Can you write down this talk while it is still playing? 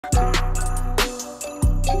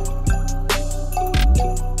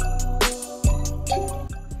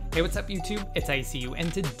Hey, what's up YouTube? It's ICU,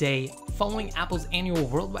 and today, following Apple's annual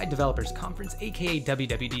Worldwide Developers Conference, aka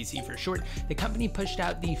WWDC for short, the company pushed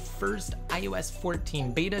out the first iOS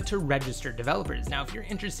 14 beta to registered developers. Now, if you're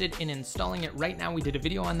interested in installing it right now, we did a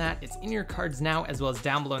video on that. It's in your cards now, as well as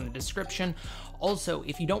down below in the description. Also,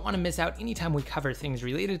 if you don't want to miss out anytime we cover things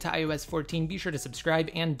related to iOS 14, be sure to subscribe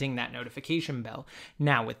and ding that notification bell.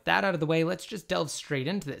 Now, with that out of the way, let's just delve straight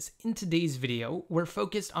into this. In today's video, we're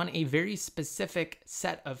focused on a very specific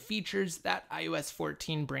set of features that iOS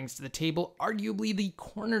 14 brings to the table, arguably the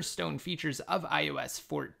cornerstone features of iOS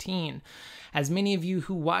 14. As many of you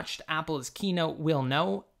who watched Apple's keynote will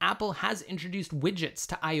know, Apple has introduced widgets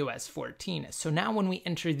to iOS 14. So now when we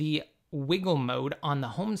enter the wiggle mode on the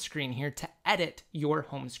home screen here to edit your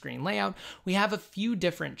home screen layout, we have a few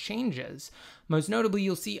different changes. Most notably,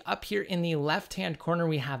 you'll see up here in the left-hand corner,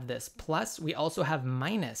 we have this plus. We also have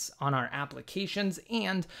minus on our applications,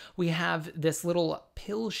 and we have this little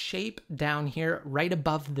pill shape down here right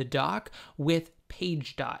above the dock with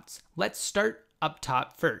page dots. Let's start up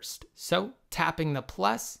top first. So tapping the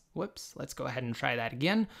plus, whoops, let's go ahead and try that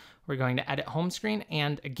again. We're going to edit home screen,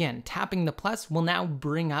 and again, tapping the plus will now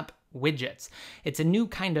bring up widgets. It's a new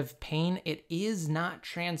kind of pane. It is not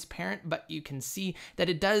transparent, but you can see that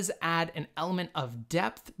it does add an element of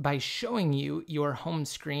depth by showing you your home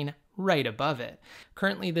screen right above it.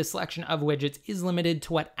 Currently, the selection of widgets is limited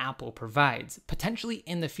to what Apple provides. Potentially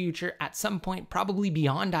in the future, at some point, probably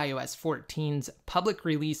beyond iOS 14's public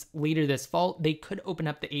release later this fall, they could open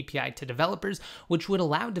up the API to developers, which would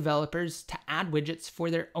allow developers to add widgets for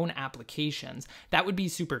their own applications. That would be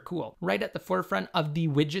super cool. Right at the forefront of the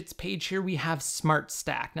widgets page here, we have Smart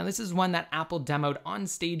Stack. Now, this is one that Apple demoed on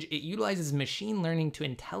stage. It utilizes machine learning to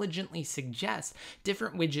intelligently suggest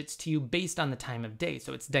different widgets to you based on the time of day.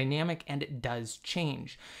 So it's dynamic and it does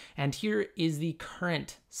change. And here is the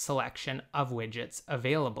current selection of widgets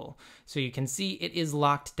available. So you can see it is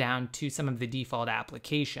locked down to some of the default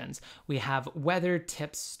applications. We have weather,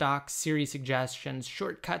 tips, stocks, Siri suggestions,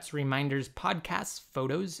 shortcuts, reminders, podcasts,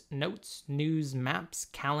 photos, notes, news, maps,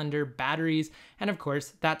 calendar, batteries, and of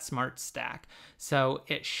course that Smart Stack. So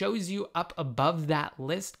it shows you up above that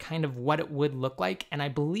list kind of what it would look like. And I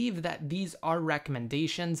believe that these are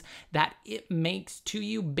recommendations that it makes to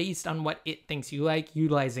you based on what it thinks you like,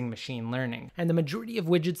 utilizing machine learning. And the majority of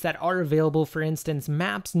widgets that are available, for instance,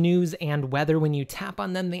 maps, news, and weather, when you tap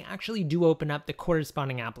on them, they actually do open up the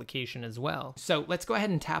corresponding application as well. So let's go ahead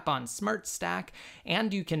and tap on Smart Stack,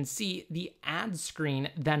 and you can see the add screen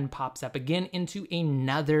then pops up again into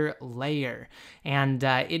another layer. And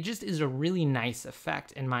it just is a really nice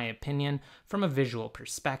effect, in my opinion, from a visual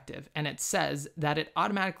perspective. And it says that it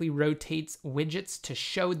automatically rotates widgets to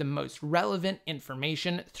show the most relevant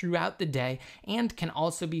information throughout the day and can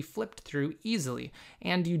also be flipped through easily.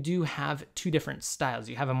 And you do have two different styles.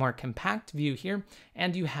 You have a more compact view here,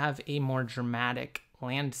 and you have a more dramatic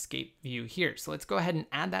landscape view here. So let's go ahead and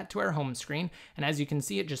add that to our home screen. And as you can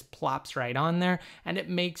see, it just plops right on there, and it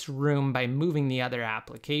makes room by moving the other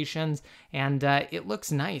applications. And it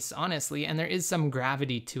looks nice, honestly. And there is some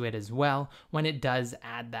gravity to it as well when it does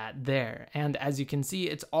add that there. And as you can see,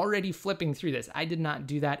 it's already flipping through this. I did not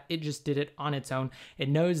do that. It just did it on its own. It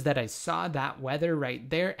knows that I saw that weather right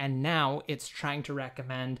there. And now it's trying to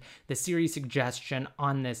recommend the Siri suggestion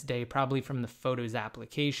on this day, probably from the Photos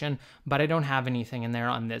application, but I don't have anything in there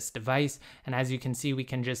on this device. And as you can see, we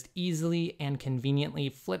can just easily and conveniently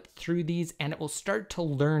flip through these, and it will start to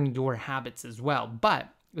learn your habits as well. But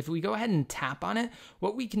if we go ahead and tap on it,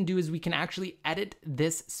 what we can do is we can actually edit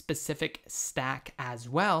this specific stack as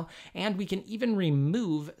well, and we can even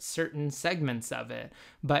remove certain segments of it.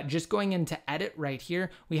 But just going into edit right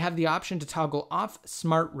here, we have the option to toggle off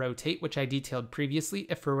Smart Rotate, which I detailed previously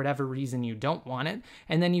if for whatever reason you don't want it.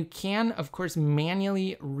 And then you can, of course,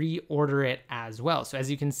 manually reorder it as well. So as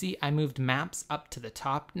you can see, I moved maps up to the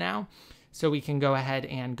top now. So we can go ahead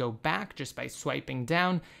and go back just by swiping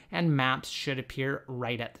down, and maps should appear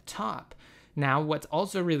right at the top. Now, what's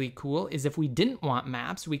also really cool is if we didn't want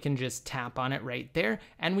maps, we can just tap on it right there,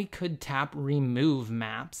 and we could tap remove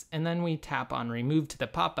maps, and then we tap on remove to the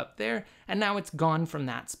pop-up there, and now it's gone from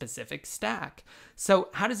that specific stack. So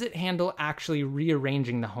how does it handle actually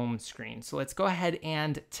rearranging the home screen? So let's go ahead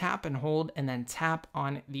and tap and hold, and then tap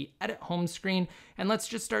on the edit home screen, and let's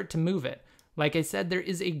just start to move it. Like I said, there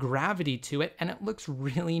is a gravity to it, and it looks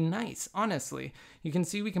really nice, honestly. You can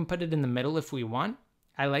see we can put it in the middle if we want.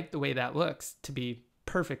 I like the way that looks, to be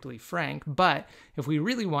perfectly frank, but if we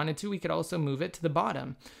really wanted to, we could also move it to the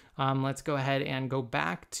bottom. Let's go ahead and go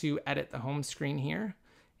back to edit the home screen here.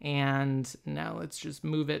 And now let's just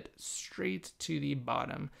move it straight to the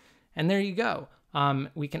bottom. And there you go.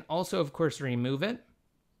 We can also, of course, remove it.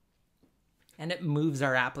 and it moves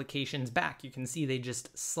our applications back. You can see they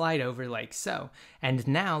just slide over like so. And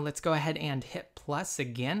now let's go ahead and hit plus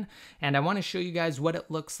again. And I want to show you guys what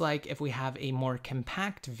it looks like if we have a more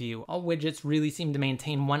compact view. All widgets really seem to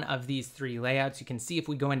maintain one of these three layouts. You can see if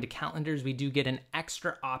we go into calendars, we do get an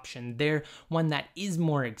extra option there, one that is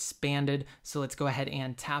more expanded. So let's go ahead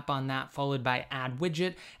and tap on that, followed by add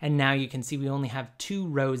widget. And now you can see we only have 2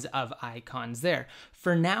 rows of icons there.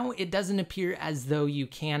 For now, it doesn't appear as though you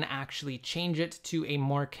can actually change it to a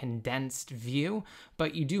more condensed view,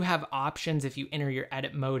 but you do have options if you enter your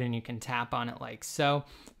edit mode and you can tap on it like so.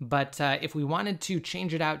 But if we wanted to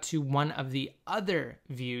change it out to one of the other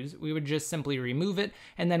views, we would just simply remove it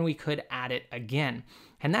and then we could add it again.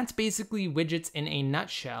 And that's basically widgets in a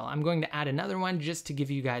nutshell. I'm going to add another one just to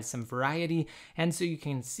give you guys some variety, and so you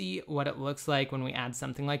can see what it looks like when we add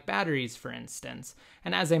something like batteries, for instance.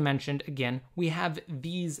 And as I mentioned, again, we have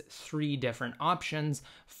these 3 different options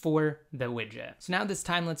for the widget. So now this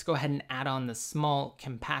time, let's go ahead and add on the small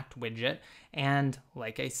compact widget. And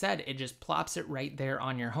like I said, it just plops it right there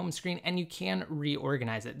on your home screen and you can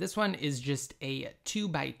reorganize it. This one is just a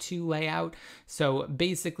 2x2 layout. So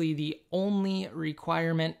basically the only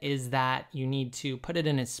requirement is that you need to put it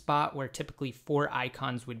in a spot where typically 4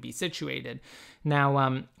 icons would be situated.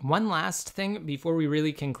 Now, one last thing before we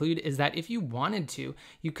really conclude is that if you wanted to,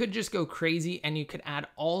 you could just go crazy and you could add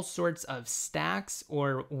all sorts of stacks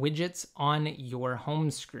or widgets on your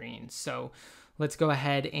home screen. So let's go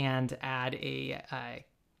ahead and add a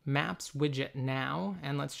maps widget now,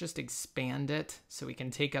 and let's just expand it so we can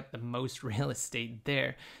take up the most real estate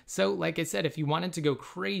there. So like I said, if you wanted to go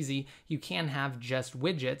crazy, you can have just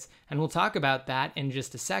widgets, and we'll talk about that in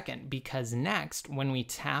just a second, because next, when we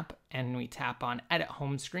tap on edit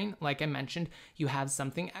home screen, like I mentioned, you have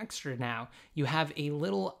something extra now. You have a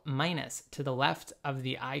little minus to the left of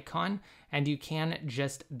the icon, and you can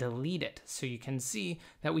just delete it. So you can see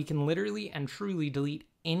that we can literally and truly delete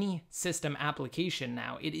any system application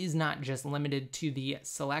now. It is not just limited to the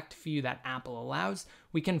select few that Apple allows.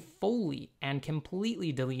 We can fully and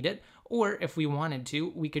completely delete it, or if we wanted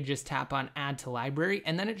to, we could just tap on add to library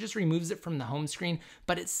and then it just removes it from the home screen,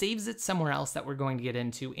 but it saves it somewhere else that we're going to get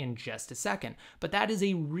into in just a second. But that is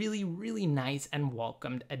a really, really nice and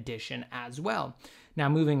welcomed addition as well. Now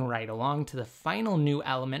moving right along to the final new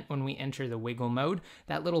element when we enter the wiggle mode,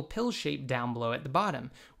 that little pill shape down below at the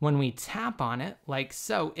bottom. When we tap on it, like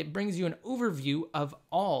so, it brings you an overview of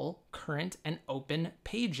all current and open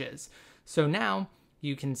pages. So now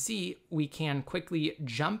you can see we can quickly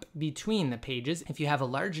jump between the pages. If you have a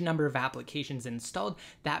large number of applications installed,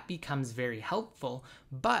 that becomes very helpful.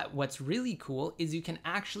 But what's really cool is you can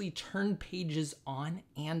actually turn pages on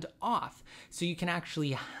and off. So you can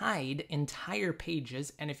actually hide entire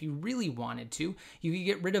pages. And if you really wanted to, you could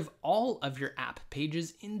get rid of all of your app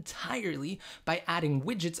pages entirely by adding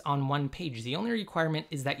widgets on one page. The only requirement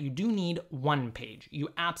is that you do need one page. You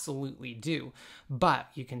absolutely do. But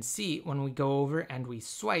you can see when we go over and we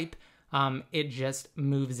swipe, it just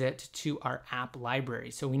moves it to our app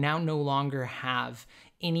library. So we now no longer have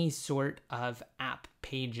any sort of app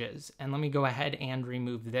pages. And let me go ahead and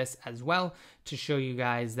remove this as well to show you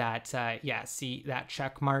guys that, yeah, see that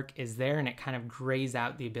check mark is there and it kind of grays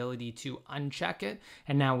out the ability to uncheck it.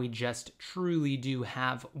 And now we just truly do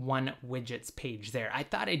have one widgets page there. I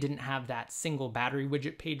thought I didn't have that single battery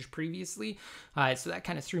widget page previously, so that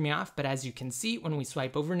kind of threw me off. But as you can see, when we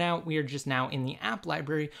swipe over now, we are just now in the app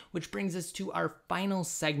library, which brings us to our final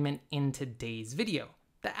segment in today's video,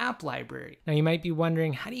 the app library. Now you might be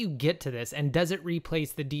wondering, how do you get to this, and does it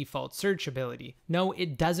replace the default search ability? No,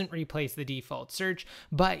 it doesn't replace the default search,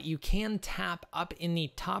 but you can tap up in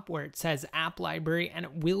the top where it says app library and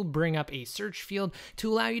it will bring up a search field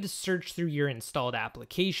to allow you to search through your installed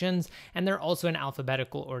applications, and they're also in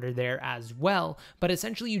alphabetical order there as well. But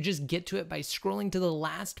essentially you just get to it by scrolling to the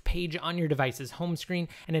last page on your device's home screen,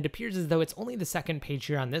 and it appears as though it's only the second page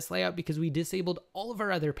here on this layout because we disabled all of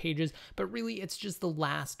our other pages, but really it's just the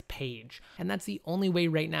last page. And that's the only way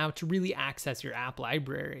right now to really access your app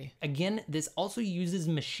library. Again, this also uses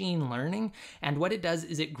machine learning, and what it does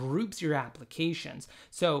is it groups your applications.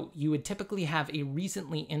 So you would typically have a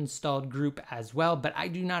recently installed group as well, but I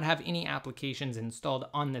do not have any applications installed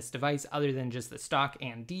on this device other than just the stock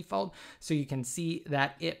and default. So you can see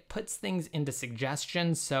that it puts things into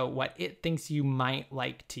suggestions. So what it thinks you might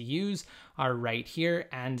like to use are right here,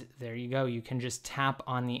 and there you go. You can just tap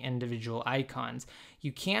on the individual icons.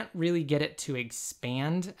 You can't really get it to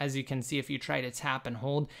expand. As you can see, if you try to tap and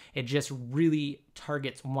hold, it just really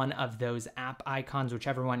targets one of those app icons,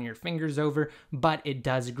 whichever one your finger's over, but it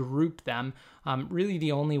does group them. Really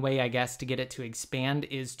the only way, I guess, to get it to expand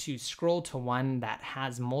is to scroll to one that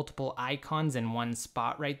has multiple icons in one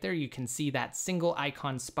spot right there. You can see that single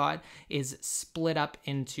icon spot is split up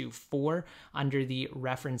into 4 under the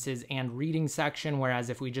references and reading section, whereas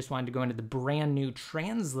if we just wanted to go into the brand new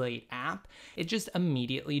Translate app, it just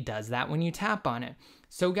immediately does that when you tap on it.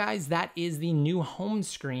 So guys, that is the new home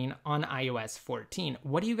screen on iOS 14.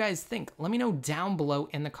 What do you guys think? Let me know down below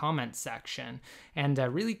in the comments section. And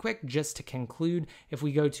really quick, just to conclude, if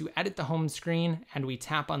we go to edit the home screen and we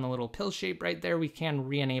tap on the little pill shape right there, we can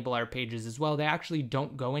re-enable our pages as well. They actually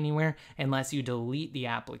don't go anywhere unless you delete the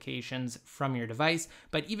applications from your device.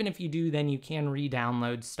 But even if you do, then you can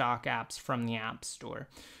re-download stock apps from the App Store.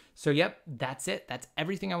 So yep, that's it. That's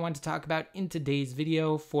everything I want to talk about in today's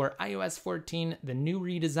video for iOS 14, the new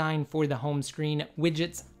redesign for the home screen,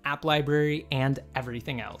 widgets, app library, and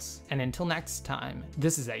everything else. And until next time,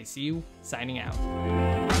 this is ICU signing out.